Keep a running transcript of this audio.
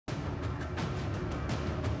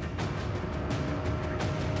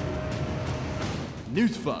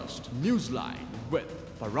News First, Newsline with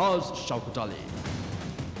Faraz Shauketaly.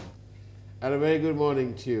 And a very good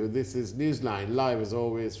morning to you. This is Newsline, live as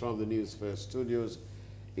always from the News First studios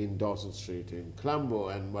in Dawson Street in Colombo,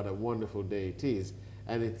 and what a wonderful day it is.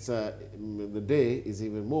 And it's the day is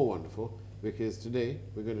even more wonderful because today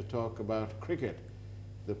we're going to talk about cricket,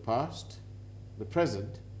 the past, the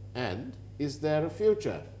present, and is there a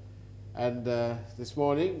future? And this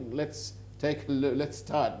morning, let's take a look. Let's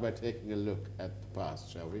start by taking a look at the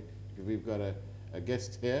past, shall we? We've got a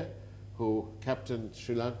guest here who captained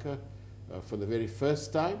Sri Lanka for the very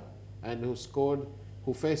first time, and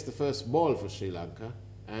who faced the first ball for Sri Lanka,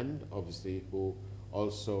 and obviously who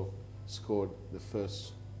also scored the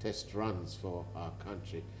first test runs for our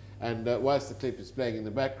country. And whilst the clip is playing in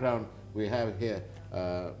the background, we have here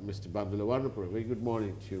Mr. Bandula Warnapura. Very good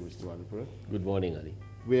morning to you, Mr. Warnapura. Good morning, Ali.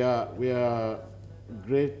 We are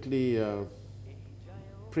greatly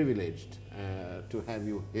privileged to have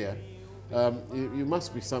you here. You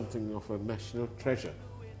must be something of a national treasure.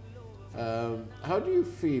 How do you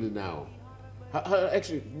feel now?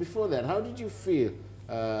 Actually, before that, how did you feel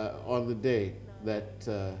on the day that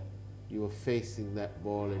you were facing that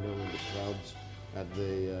ball and all the crowds at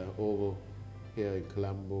the Oval here in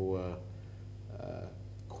Colombo,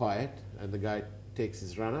 quiet, and the guy takes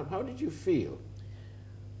his run up? How did you feel?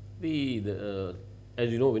 As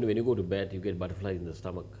you know, when you go to bat, you get butterflies in the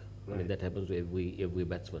stomach. Right. I mean, that happens to every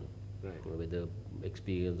batsman, Right. whether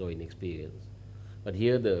experienced or inexperienced. But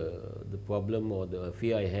here, the problem or the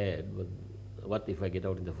fear I had was, what if I get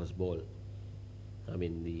out in the first ball? I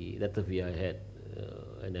mean, that's the fear I had.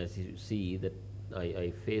 And as you see, that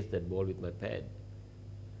I faced that ball with my pad,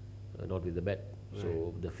 not with the bat. Right.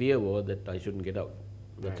 So the fear was that I shouldn't get out.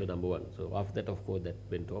 That's Right. the number one. So after that, of course, that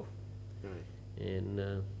went off. Right. And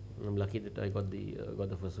I'm lucky that I got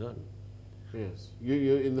the first run. Yes.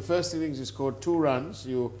 You in the first innings you scored 2 runs.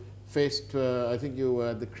 You faced, I think you were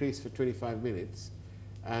at the crease for 25 minutes,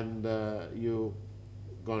 and you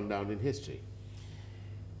gone down in history.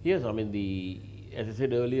 Yes, I mean, as I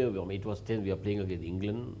said earlier, I mean, it was 10. We are playing against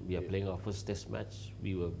England. We are playing our first Test match.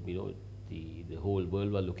 We were, the whole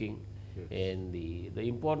world were looking, Yes. and the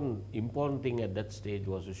important thing at that stage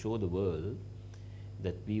was to show the world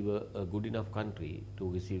that we were a good enough country to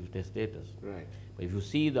receive Test status. Right. But if you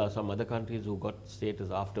see some other countries who got status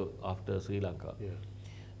after Sri Lanka, Yeah.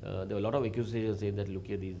 there were a lot of accusations saying that, look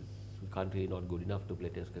here, this country is not good enough to play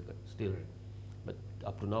Test cricket still. Right. But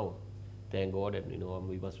up to now, thank God, and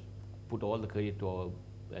we must put all the credit to our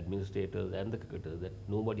administrators and the cricketers that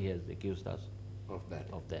nobody has accused us Of that.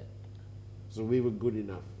 of that. So we were good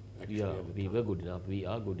enough. Actually, Yeah, at the we time. were good enough. We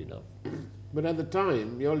are good enough. But at the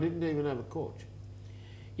time, you all didn't even have a coach.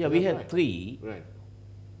 Yeah, Is we that had right? 3 Right.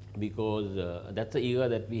 because that's the era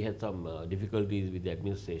that we had some difficulties with the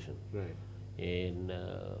administration. Right. And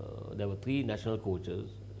there were 3 national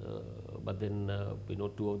coaches, but then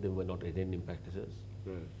 2 of them were not attending practices.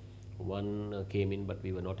 Right. One came in, but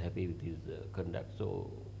we were not happy with his conduct, so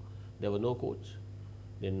there was no coach.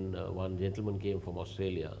 Then one gentleman came from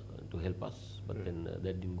Australia to help us, but Right. then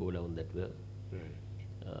that didn't go down that well. Right.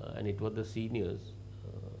 And it was the seniors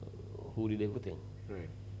who did everything. Right.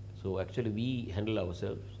 So actually we handled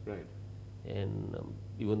ourselves, Right. and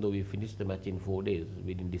even though we finished the match in 4 days,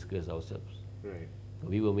 we didn't disgrace ourselves. Right.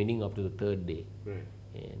 We were winning up to the 3rd day, Right.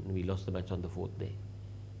 and we lost the match on the 4th day.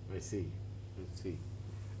 I see. I see.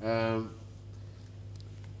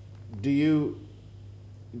 Do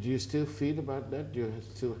you still feel about that? Do you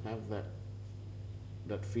still have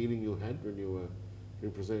that feeling you had when you were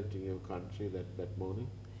representing your country that morning?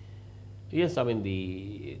 Yes, I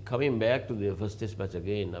mean, coming back to the first Test match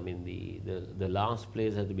again, I mean, the last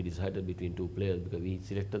place had to be decided between 2 players because we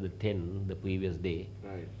selected the 10 the previous day.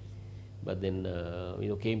 Right. But then,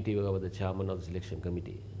 KMT was the chairman of the selection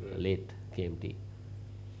committee, Right. late KMT.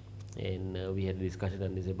 And we had a discussion,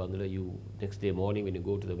 and they said, Bandula, you next day morning when you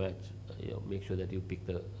go to the match, make sure that you pick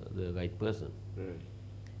the right person. Right.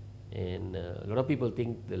 And a lot of people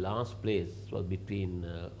think the last place was between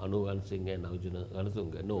Anu Ransinghe and Arjuna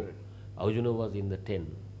Ranatunga. No, Right. Arjuna was in the 10.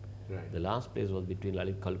 Right. The last place was between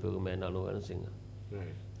Lalit Kalpuruma and Anu Ransinghe.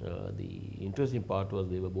 Right. The interesting part was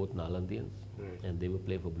they were both Nalandians, Right. and they were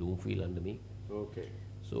playing for Bloomfield under me. Okay.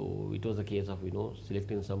 So it was a case of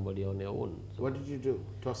selecting somebody on their own. So, What did you do?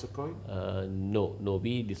 Toss a coin? no,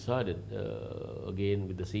 we decided again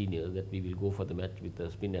with the seniors that we will go for the match with the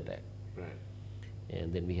spin attack. Right.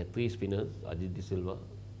 And then we had 3 spinners, Ajit De Silva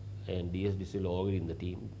and DS De Silva already in the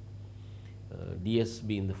team. DS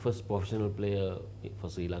being the first professional player for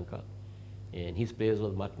Sri Lanka, and his place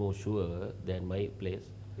was much more sure than my place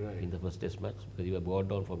Right. in the first Test match because he was brought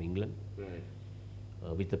down from England. Right.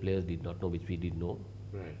 which the players did not know, which we did know.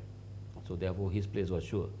 Right. So therefore his place was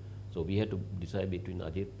sure. So we had to decide between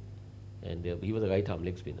Ajit, and he was a right arm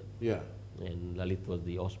leg spinner. Yeah. And Lalit was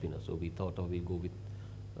the off spinner. So we thought of we go with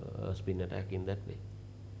spin attack in that way.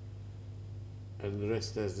 And the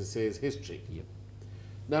rest, as they say, is history. Yep.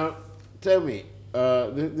 Now, tell me,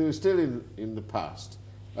 they were still in the past.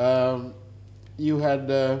 You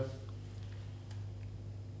had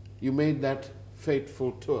you made that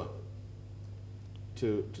fateful tour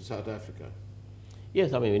to South Africa.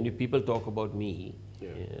 Yes, I mean when people talk about me, Yeah.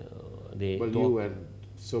 they Well, talk, you and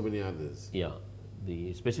so many others. yeah,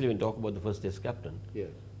 especially when you talk about the first test captain, Yeah.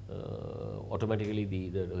 automatically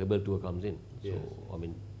the rebel tour comes in. Yes. So I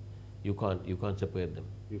mean, you can't separate them.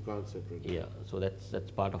 You can't separate. Yeah, so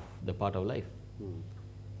that's part of life. Hmm.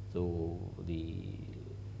 So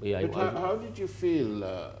But how did you feel,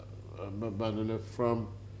 Bandula, from,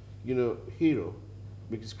 hero?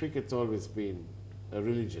 Because cricket's always been a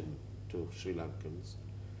religion to Sri Lankans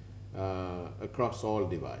across all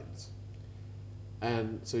divides.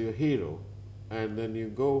 And so you're hero, and then you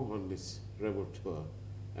go on this rebel tour,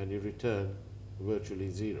 and you return virtually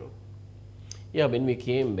zero. Yeah, when we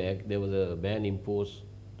came back, there was a ban imposed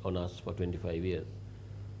on us for 25 years,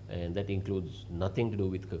 and that includes nothing to do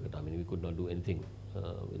with cricket. I mean, we could not do anything.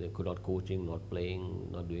 We could not coaching, not playing,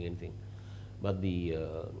 not doing anything. But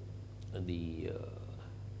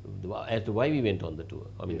as to why we went on the tour,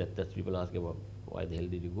 I mean, that's people asking about why the hell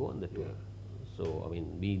did you go on the tour? Yeah. So, I mean,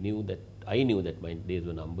 I knew that my days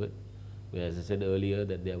were numbered. Whereas I said earlier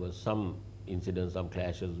that there was some incidents, some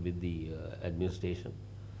clashes with the administration.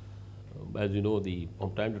 As you know,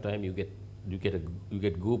 from time to time you get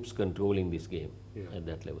groups controlling this game at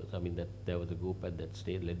that level. I mean, that there was a group at that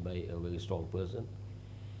stage led by a very strong person,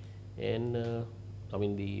 and I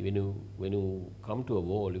mean, when you come to a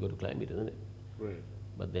wall, you got to climb it, isn't it? Right.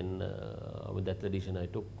 But then, I mean, that decision I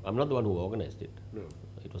took. I'm not the one who organized it. No.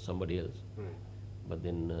 It was somebody else. Right. But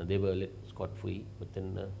then they were scot-free. But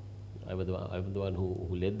then I was the one who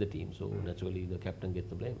led the team. So naturally, the captain gets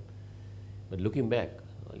the blame. But looking back,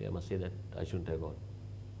 I must say that I shouldn't have gone.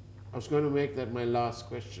 I was going to make that my last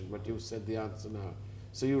question, but you said the answer now.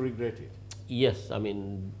 So you regret it? Yes, I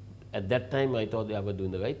mean, at that time I thought I was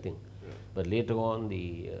doing the right thing. Yeah. But later on,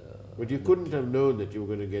 But you couldn't have known that you were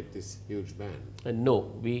going to get this huge ban. no,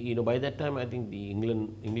 by that time I think the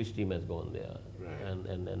English team has gone there, Right. and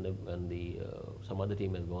some other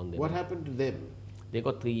team has gone there. What happened to them? They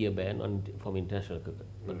got 3-year ban from international cricket,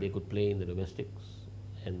 but they could play in the domestics,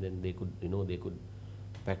 and then they could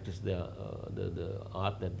practice the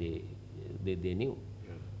art that they knew.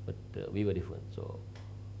 Yeah. But we were different. So,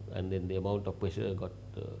 and then the amount of pressure got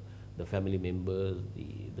the family members,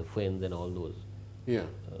 the friends, and all those. Yeah.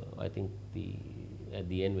 I think at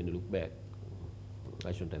the end, when you look back,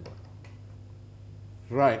 I shouldn't have gone.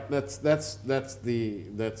 Right. That's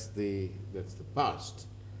the past.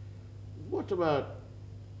 What about?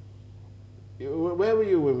 Where were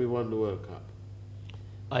you when we won the World Cup?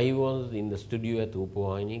 I was in the studio at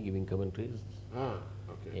Rupawahini giving commentaries, Ah,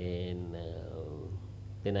 okay. and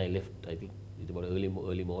then I left. I think it was about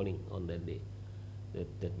early morning on that day. That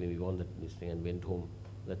when we won this thing and went home.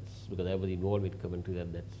 That's because I was involved with commentary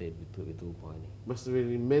at that stage with Rupawahini. Must have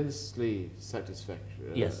been immensely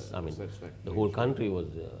satisfactory. Yes, I mean the whole country was.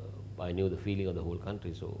 I knew the feeling of the whole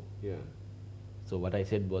country. So Yeah. what I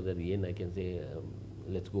said was at the end I can say,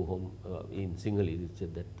 let's go home in Sinhalese. It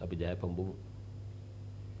said that Abhijaya Pambu.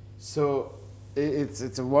 So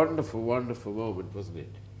it's a wonderful, wonderful moment, wasn't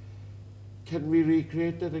it? Can we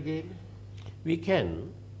recreate that again? We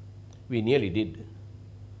can. We nearly did.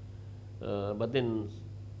 But then,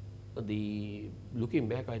 looking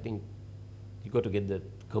back, I think you got to get the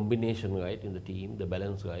combination right in the team, the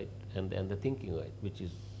balance right, and the thinking right, which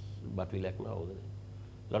is what we lack now.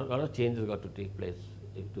 A lot of changes got to take place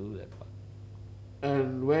to do that part.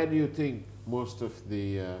 And where do you think most of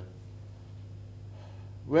the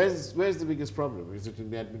where's the biggest problem? Is it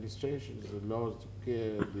in the administration? Is it laws of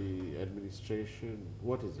care, the administration?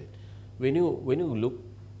 What is it? When you look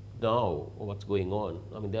now what's going on,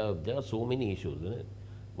 I mean there are so many issues, isn't it?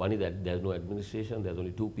 One is that there's no administration, there's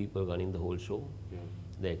only 2 people running the whole show. Yeah.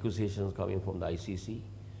 The accusations coming from the ICC,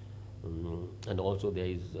 and also there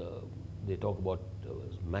is they talk about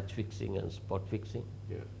match fixing and spot fixing,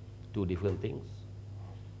 Yeah. 2 different things.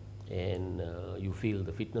 And you feel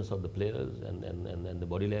the fitness of the players and the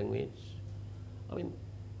body language. I mean,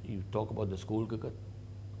 you talk about the school cricket.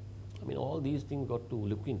 I mean, all these things got to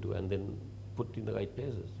look into and then put in the right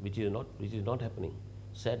places, which is not happening.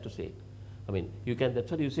 Sad to say. I mean, that's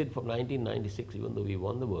what you said from 1996. Even though we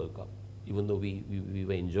won the World Cup, even though we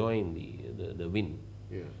were enjoying the win,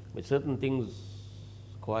 Yeah. but certain things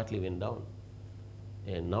quietly went down.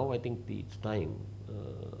 And now I think it's time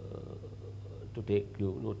to take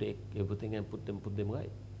take everything and put them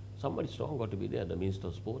right. Somebody strong got to be there. The Minister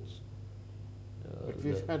of Sports. But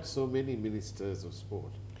we've had so many ministers of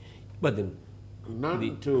sport. But then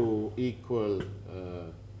None to equal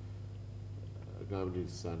Gamini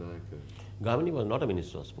Sanayaka. Gamini was not a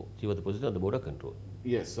Minister of Sports. He was the President of the Board of Control.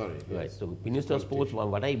 Yes, sorry. Right. Yes. So Minister of Sports,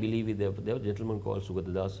 what I believe is there were gentlemen called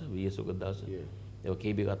Sugatadasa, V.S. Sugatadasa. Yeah. There was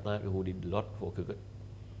K.B. Ratnayaka who did a lot for cricket.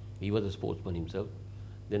 He was a sportsman himself.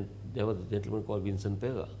 Then there was a gentleman called Vincent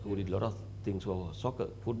Pera who did a lot of things for soccer,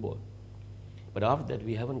 football. But after that,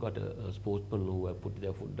 we haven't got a sportsman who have put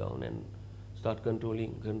their foot down and start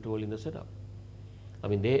controlling the setup. I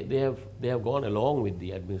mean, they have gone along with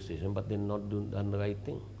the administration, but they're not done the right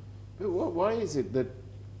thing. Why is it that,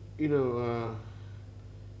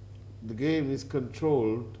 the game is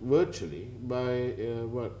controlled virtually by,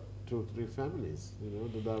 2 or 3 families?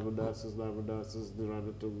 The Dharmadasas, the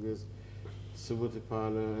Ranatungas,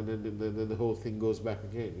 Sumatipala, and then the whole thing goes back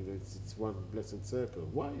again. It's one blessed circle.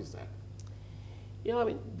 Why is that? Yeah, I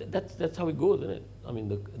mean, that's how it goes, isn't it? I mean,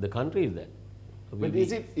 the country is that. But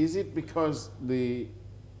is it because the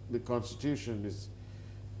constitution is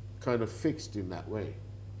kind of fixed in that way?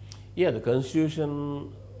 Yeah, the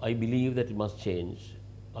constitution, I believe that it must change.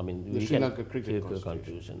 I mean, the Sri Lanka cricket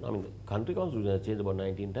constitution. I mean, the country constitution has changed about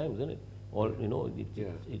 19 times, isn't it?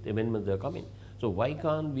 Amendments are coming. So why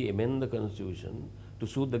can't we amend the constitution to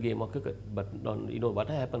suit the game of cricket? But what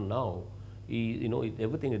happened now is,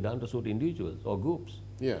 everything is done to suit individuals or groups,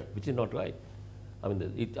 which is not right. I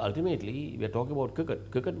mean, ultimately, we are talking about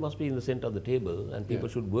cricket. Cricket must be in the center of the table, and people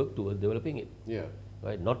should work towards developing it. Yeah.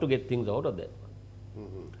 Right? Not to get things out of that.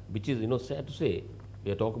 Which is, sad to say,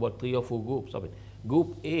 we are talking about 3 or 4 groups. I mean,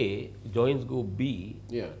 Group A joins Group B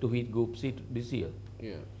to hit Group C this year.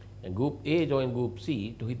 Yeah. And Group A joins Group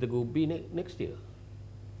C to hit the Group B next year.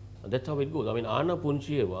 And that's how it goes. I mean, Anna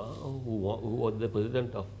Punchieva, who was the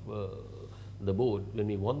president of the board when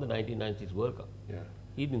we won the 1996 World Cup,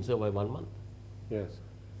 he didn't survive 1 month. Yes.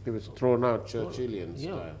 He was thrown out Churchillian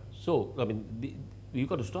style. So, I mean, you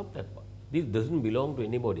got to stop that part. This doesn't belong to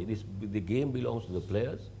anybody. The game belongs to the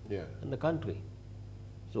players and the country.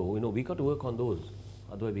 So, we got to work on those.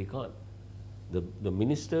 Otherwise, we can't. The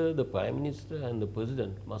minister, the prime minister, and the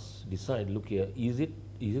president must decide. Look here, is this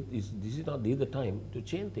is the time to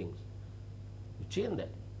change things. To change that,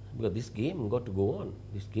 because this game got to go on.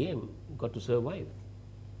 This game got to survive.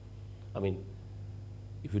 I mean,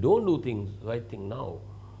 if you don't do right thing now,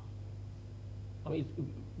 I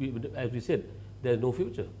mean, as we said, there's no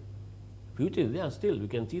future. Future is there still. We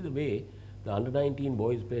can see the way the under-19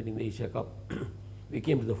 boys played in the Asia Cup. We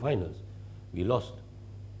came to the finals. We lost.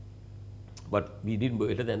 But we did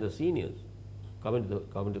better than the seniors coming to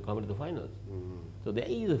the finals. So there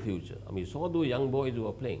is a future. I mean, you saw those young boys who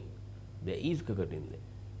are playing. There is cricket in there.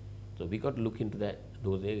 So we got to look into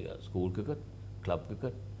those areas: school cricket, club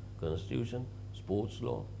cricket, constitution, sports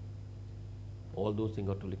law. All those things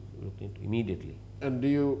got to look into immediately. And do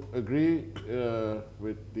you agree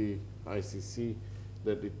with the ICC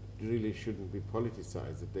that it really shouldn't be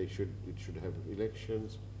politicized? That it should have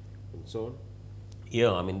elections and so on?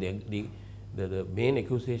 Yeah, I mean the main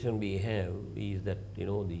accusation we have is that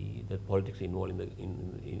that politics is involved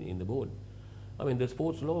in the board. I mean, the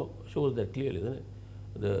sports law shows that clearly, isn't it?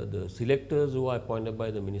 The selectors who are appointed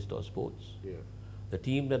by the Minister of Sports, the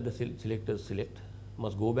team that the selectors select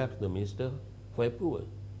must go back to the minister for approval.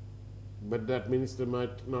 But that minister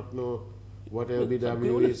might not know what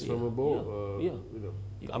LBW is from a board.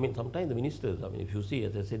 I mean, sometimes the ministers. I mean, if you see,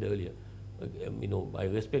 as I said earlier, I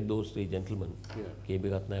respect those 3 gentlemen, K.B.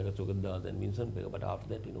 Ratnayaka, Sugatadasa, and Vincent Pera. But after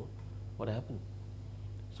that, what happened?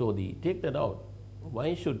 So take that out.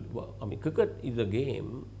 Why should cricket is a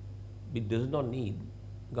game which does not need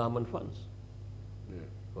government funds,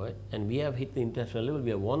 right? And we have hit the international level. We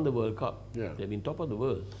have won the World Cup. We have been top of the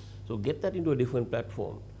world. So get that into a different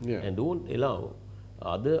platform, and don't allow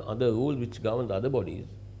other rules which govern the other bodies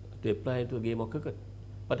to apply to the game of cricket.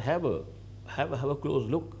 But have a close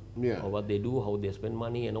look of what they do, how they spend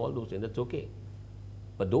money, and all those things. That's okay.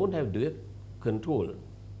 But don't have direct control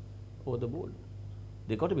over the board.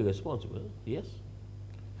 They got to be responsible. Yes.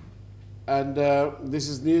 And this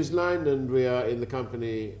is Newsline, and we are in the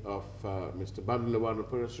company of Mr. Bandula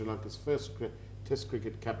Warnapura, Sri Lanka's first Test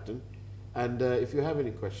cricket captain. And if you have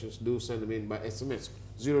any questions, do send them in by SMS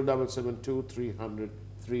 0772 300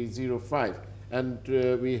 305.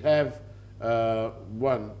 And we have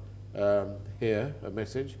one here, a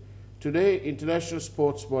message. Today, international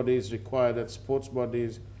sports bodies require that sports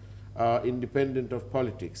bodies are independent of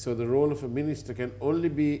politics. So the role of a minister can only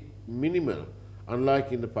be minimal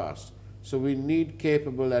unlike in the past. So we need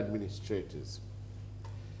capable administrators.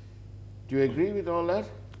 Do you agree with all that?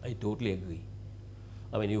 I totally agree.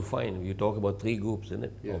 I mean, you find, you talk about 3 groups, isn't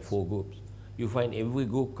it? Yes. Or 4 groups. You find every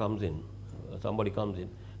group comes in, somebody comes in,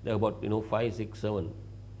 there are about, 5, 6, 7,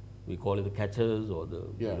 we call it the catchers, or the,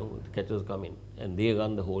 the catchers come in, and they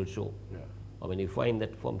run the whole show. Yeah. I mean, you find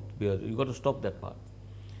that you got to stop that part.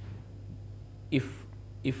 If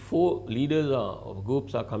 4 leaders or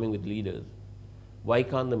groups are coming with leaders, why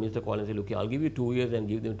can't the minister call and say, look, I'll give you 2 years and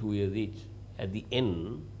give them 2 years each. At the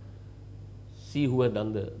end, see who has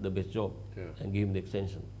done the best job and give him the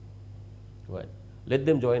extension. Right? Let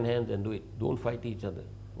them join hands and do it. Don't fight each other.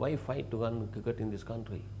 Why fight to run cricket in this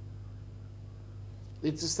country?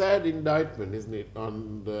 It's a sad indictment, isn't it,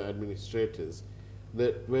 on the administrators,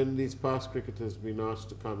 that when these past cricketers have been asked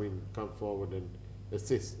to come forward and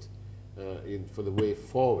assist for the way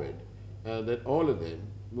forward, that all of them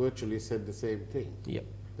virtually said the same thing. Yep.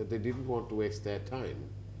 That they didn't want to waste their time,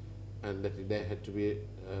 and that there had to be a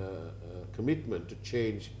commitment to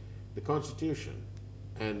change the constitution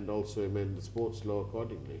and also amend the sports law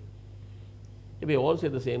accordingly. Yeah, we all say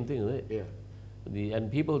the same thing, right? Yeah.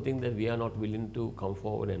 And people think that we are not willing to come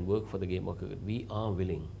forward and work for the game of cricket. We are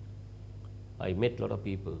willing. I met a lot of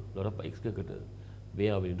people, a lot of ex-cricketers. They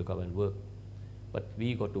are willing to come and work. But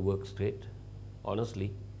we got to work straight,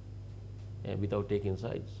 honestly, and without taking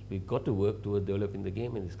sides. We've got to work towards developing the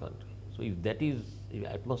game in this country. So if if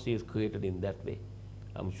atmosphere is created in that way,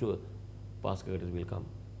 I'm sure past cricketers will come.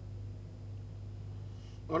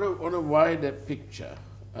 On a wider picture,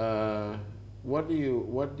 what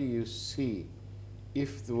do you see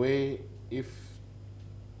if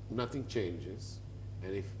nothing changes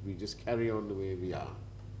and if we just carry on the way we are?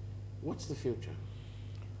 What's the future?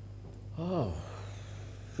 Oh,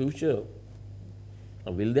 future.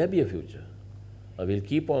 Will there be a future? We'll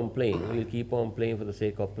keep on playing. We'll keep on playing for the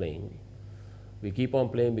sake of playing. We keep on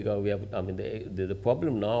playing because we have. I mean, the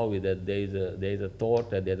problem now is that there is a thought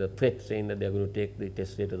that there's a threat saying that they're going to take the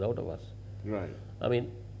test status out of us. Right. I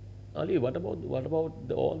mean, Ali, what about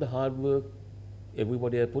all the hard work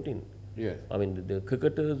everybody has put in? Yes. I mean, the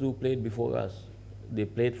cricketers who played before us, they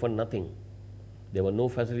played for nothing. There were no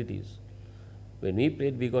facilities. When we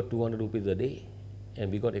played, we got 200 rupees a day,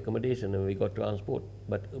 and we got accommodation and we got transport.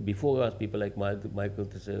 But before us, people like Michael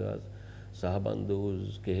Tiseras,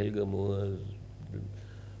 Sahabandus, Kehelga Moors,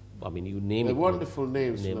 I mean, you name it. The wonderful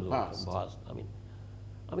names from the past.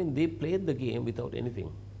 I mean, they played the game without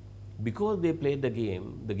anything. Because they played the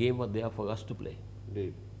game was there for us to play.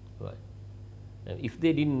 Indeed. Right. And if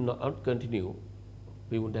they did not continue,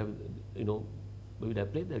 we would have, we would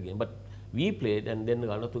have played that game. But we played, and then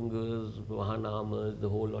Ranatungas, Mahanamas, the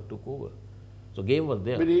whole lot took over. So game was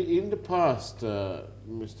there. But in the past,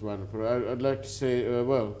 Mr. Warnapura, I'd like to say,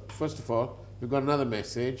 well, first of all, we've got another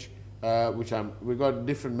message, we've got a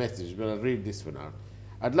different message, but I'll read this one out.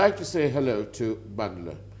 I'd like to say hello to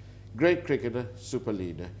Bandula. Great cricketer, super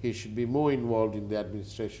leader. He should be more involved in the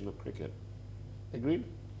administration of cricket. Agreed?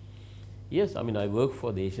 Yes, I mean, I work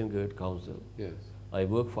for the Asian Cricket Council. Yes. I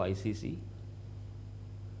work for ICC.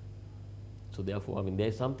 So therefore, I mean,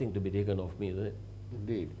 there's something to be taken off me, isn't it?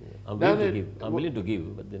 Indeed. I'm willing to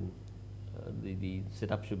give, but then the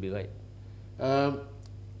setup should be right.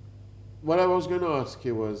 What I was going to ask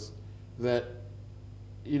you was that,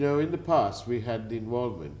 in the past we had the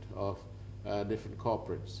involvement of different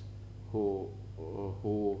corporates who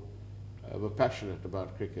were passionate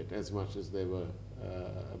about cricket as much as they were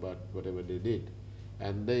about whatever they did.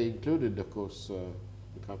 And they included, of course,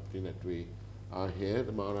 the company that we are here,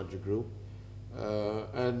 the Maharaja Group.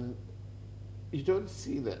 And you don't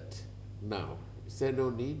see that now. Is there no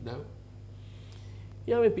need now?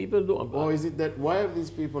 Yeah, I mean, people do. Or is it that, why are these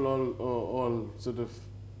people all sort of,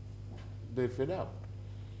 they're fed up?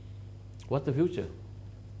 What's the future?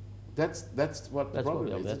 That's what the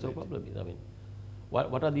problem is. That's the problem is. I mean,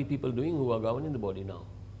 what are the people doing who are governing the body now?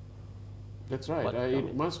 That's right.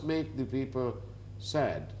 It must make the people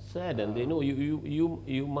sad. Sad, and they know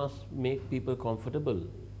you must make people comfortable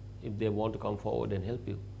if they want to come forward and help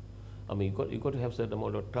you. I mean, you got to have certain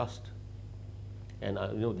amount of trust, and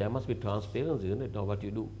there must be transparency, isn't it, of what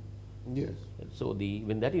you do. Yes. So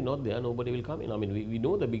when that is not there, nobody will come in. I mean, we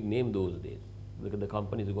know the big name those days. The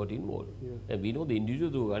companies who got involved, and we know the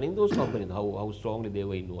individuals who were running those companies, how strongly they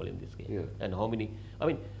were involved in this game, and how many. I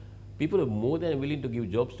mean, people are more than willing to give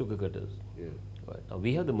jobs to cricketers. Yeah. Right. Now,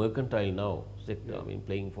 we have the mercantile now sector. I mean,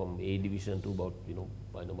 playing from A division to about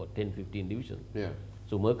about 10, 15 divisions. Yeah.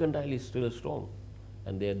 So mercantile is still strong,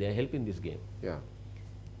 and they're helping this game. Yeah.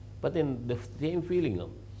 But then the same feeling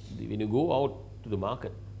when you go out to the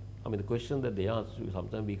market, I mean, the question that they ask,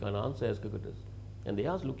 sometimes we can't answer as cricketers. And they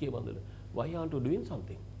ask, look here, Bandula, why aren't you doing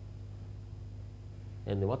something?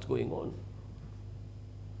 And then what's going on?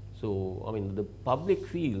 So, I mean, the public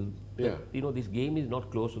feels that, you know, this game is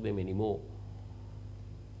not close to them anymore.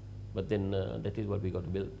 But then that is what we got to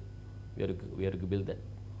build. We have to build that.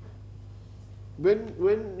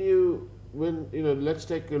 When you know, let's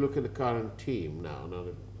take a look at the current team now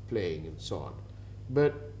they're playing and so on.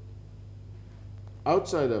 But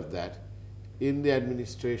outside of that, in the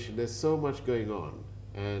administration, there's so much going on,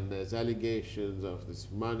 and there's allegations of this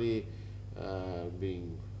money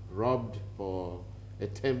being robbed or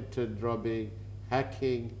attempted robbing,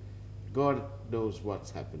 hacking. God knows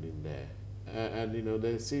what's happening there. And you know,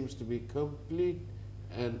 there seems to be complete,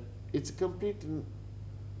 and it's a complete.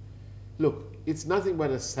 Look, it's nothing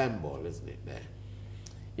but a sandball, isn't it? There.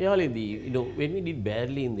 Yeah, you know, when we did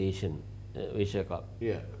badly in the Asia Cup,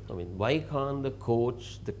 I mean, why can't the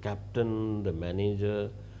coach, the captain, the manager,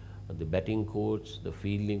 the batting coach, the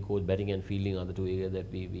fielding coach, batting and fielding are the two areas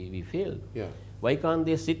that we failed. Why can't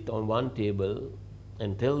they sit on one table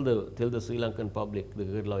and tell the Sri Lankan public, the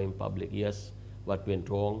cricket-loving public, yes, what went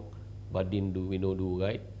wrong, what didn't do, we know do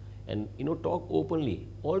right, and you know, talk openly,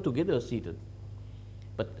 all together seated.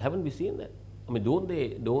 But haven't we seen that? I mean, don't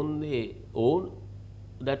they own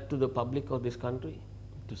that to the public of this country?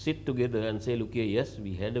 To sit together and say, look here, yes,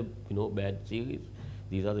 we had a bad series.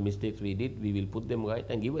 These are the mistakes we did. We will put them right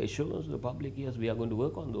and give assurance to the public. Yes, we are going to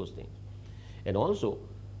work on those things. And also,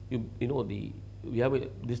 we have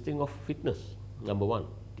this thing of fitness. Number one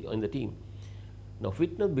in the team. Now,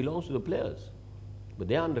 fitness belongs to the players, but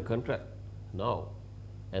they are under contract now.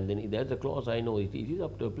 And then there's a clause, I know, it is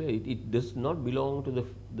up to a player. It does not belong to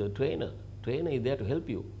the trainer. Trainer is there to help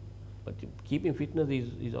you. But keeping fitness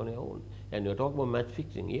is on your own. And you're talking about match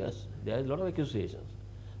fixing. Yes, there is a lot of accusations.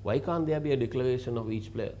 Why can't there be a declaration of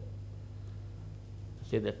each player?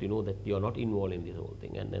 Say that, that you're not involved in this whole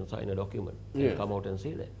thing, and then sign a document and come out and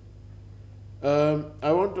say that.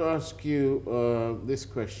 I want to ask you this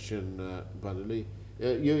question, Bandula.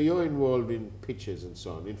 You're involved in pitches and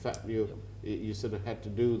so on. In fact, you sort of had to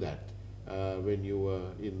do that when you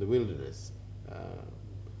were in the wilderness,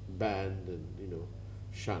 banned and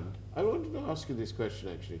shunned. I wanted to ask you this question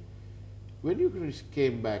actually. When you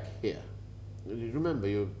came back here, you remember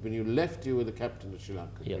when you left, you were the captain of Sri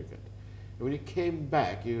Lanka cricket. And when you came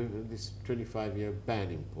back, you had this 25-year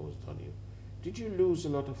ban imposed on you. Did you lose a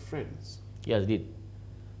lot of friends? Yes, did.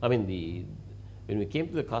 I mean, when we came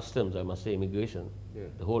to the customs, I must say, immigration,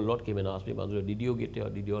 the whole lot came and asked me, Bandula, did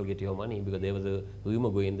you all get your money? Because there was a rumor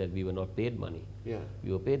going that we were not paid money.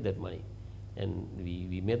 We were paid that money. And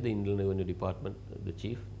we met the Indian Revenue Department, the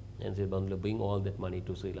chief, and said, Bandula, bring all that money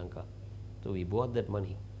to Sri Lanka. So we brought that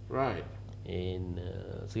money. Right. And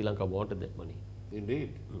Sri Lanka wanted that money.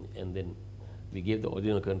 Indeed. And then we gave the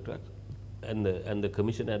original contract. And the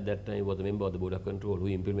commission at that time was a member of the Board of Control who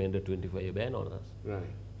implemented a 25-year ban on us. Right.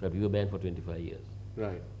 But we were banned for 25 years.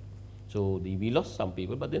 Right. So we lost some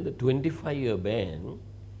people, but then the 25-year ban,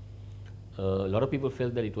 a lot of people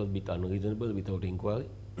felt that it was a bit unreasonable without inquiry.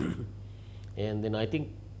 And then I think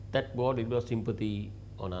that brought a lot of sympathy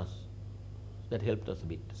on us. That helped us a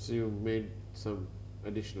bit. So you made some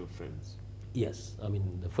additional friends? Yes. I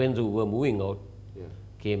mean, the friends who were moving out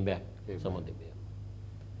came back, some of them.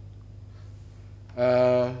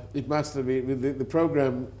 It must have been, the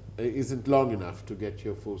program isn't long enough to get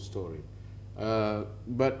your full story.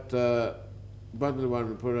 But Bandula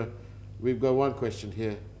Warnapura, we've got one question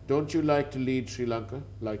here. Don't you like to lead Sri Lanka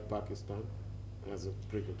like Pakistan as a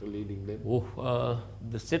cricketer leading them?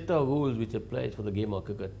 The set of rules which applies for the game of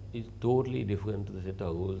cricket is totally different to the set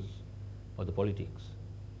of rules for the politics.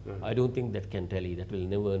 Right. I don't think that can tally. That will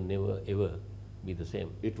never ever be the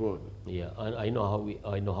same. It won't. Yeah, I know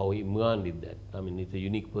how Imran did that. I mean, it's a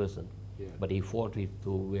unique person. But he fought his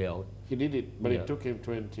way out. He did it, but it took him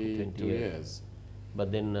 22 years.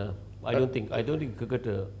 But then I don't think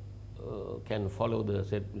cricketer can follow the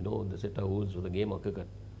set of rules for the game of cricket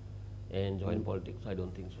and join politics. I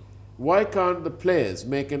don't think so. Why can't the players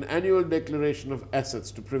make an annual declaration of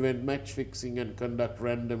assets to prevent match fixing and conduct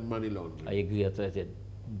random money laundering? I agree. As I said,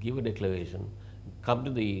 give a declaration. Come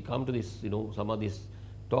to this. Some of this.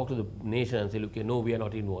 Talk to the nation and say, look, no, we are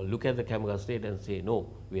not involved. Look at the camera straight and say, no,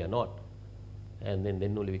 we are not. And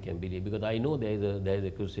then only we can believe, because I know there is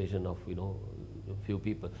accusation of a few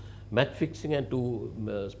people. Match fixing and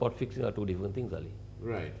spot fixing are two different things, Ali.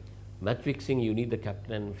 Right. Match fixing, you need the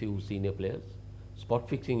captain and few senior players. Spot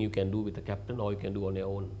fixing you can do with the captain or you can do on your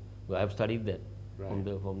own. I have studied that from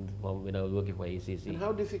when I was working for ACC. And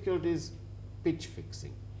how difficult is pitch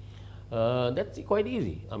fixing? That's quite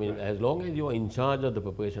easy. I mean, as long as you are in charge of the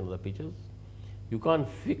preparation of the pitches, you can't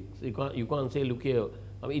fix. You can't say, look here.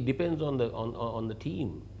 I mean, it depends on the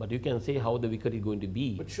team, but you can say how the wicket is going to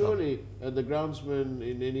be. But surely the groundsman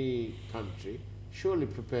in any country surely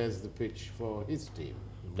prepares the pitch for his team.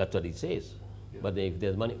 That's what it says. Yeah. But if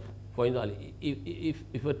there's money, for example,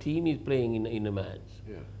 if a team is playing in a match,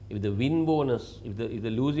 if the win bonus, if the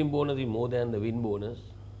losing bonus is more than the win bonus,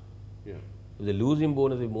 if the losing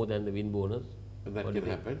bonus is more than the win bonus, and that can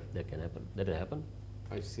happen. That can happen. That will happen.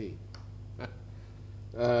 I see.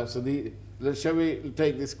 Shall we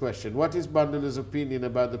take this question? What is Bandula's opinion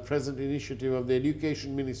about the present initiative of the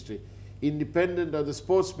Education Ministry, independent of the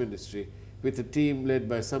Sports Ministry, with a team led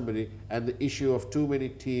by somebody, and the issue of too many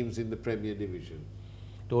teams in the Premier Division?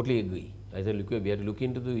 Totally agree. I said, look, we have to look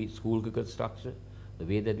into the school cricket structure, the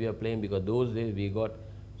way that we are playing, because those days we got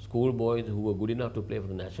school boys who were good enough to play for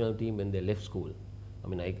the national team when they left school. I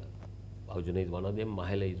mean, Arjuna is one of them,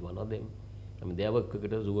 Mahela is one of them. I mean, there were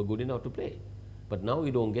cricketers who were good enough to play. But now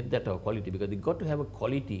we don't get that quality, because we got to have a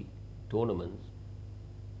quality tournaments.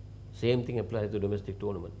 Same thing applies to domestic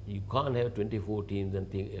tournament. You can't have 24 teams and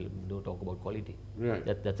don't talk about quality. Right.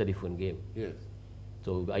 That's a different game. Yes.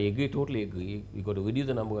 So I agree, totally agree. We got to reduce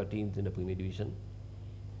the number of teams in the Premier Division,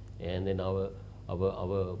 and then our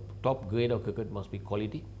top grade of cricket must be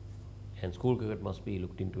quality, and school cricket must be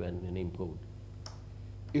looked into and improved.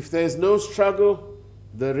 If there is no struggle,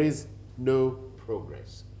 there is no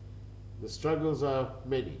progress. The struggles are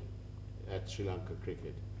many at Sri Lanka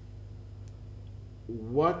cricket.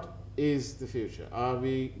 What is the future? Are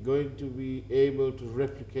we going to be able to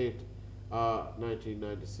replicate our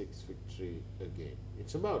 1996 victory again?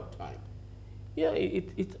 It's about time. Yeah,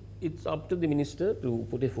 it's up to the minister to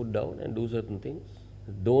put a foot down and do certain things.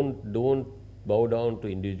 Don't bow down to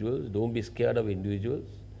individuals. Don't be scared of individuals.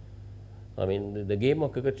 I mean, the game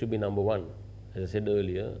of cricket should be number one. As I said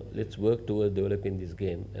earlier, let's work towards developing this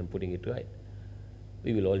game and putting it right.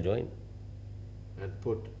 We will all join. And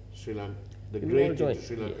put Sri Lanka, the great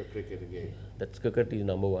Sri Lanka cricket again. That's cricket is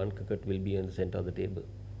number one. Cricket will be in the center of the table.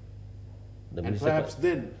 And perhaps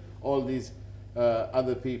then all these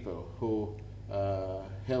other people who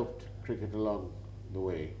helped cricket along the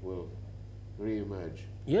way will re-emerge.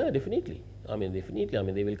 Yeah, definitely. I mean, definitely. I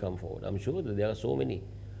mean, they will come forward. I'm sure that there are so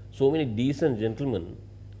many decent gentlemen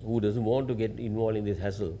who doesn't want to get involved in this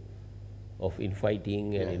hassle of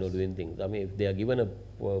infighting and doing things. I mean, if they are given a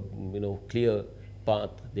clear path,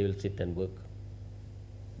 they will sit and work.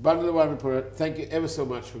 Bandula Warnapura, thank you ever so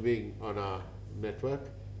much for being on our network,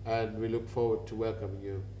 and we look forward to welcoming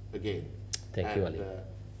you again. Thank you, Ali.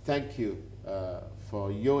 Thank you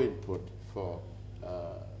for your input for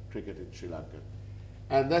cricket in Sri Lanka.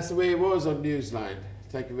 And that's the way it was on Newsline.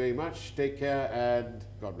 Thank you very much. Take care and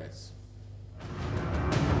God bless.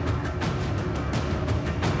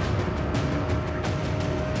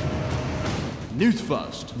 News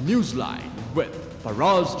First, Newsline with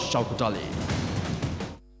Faraz Shauketaly.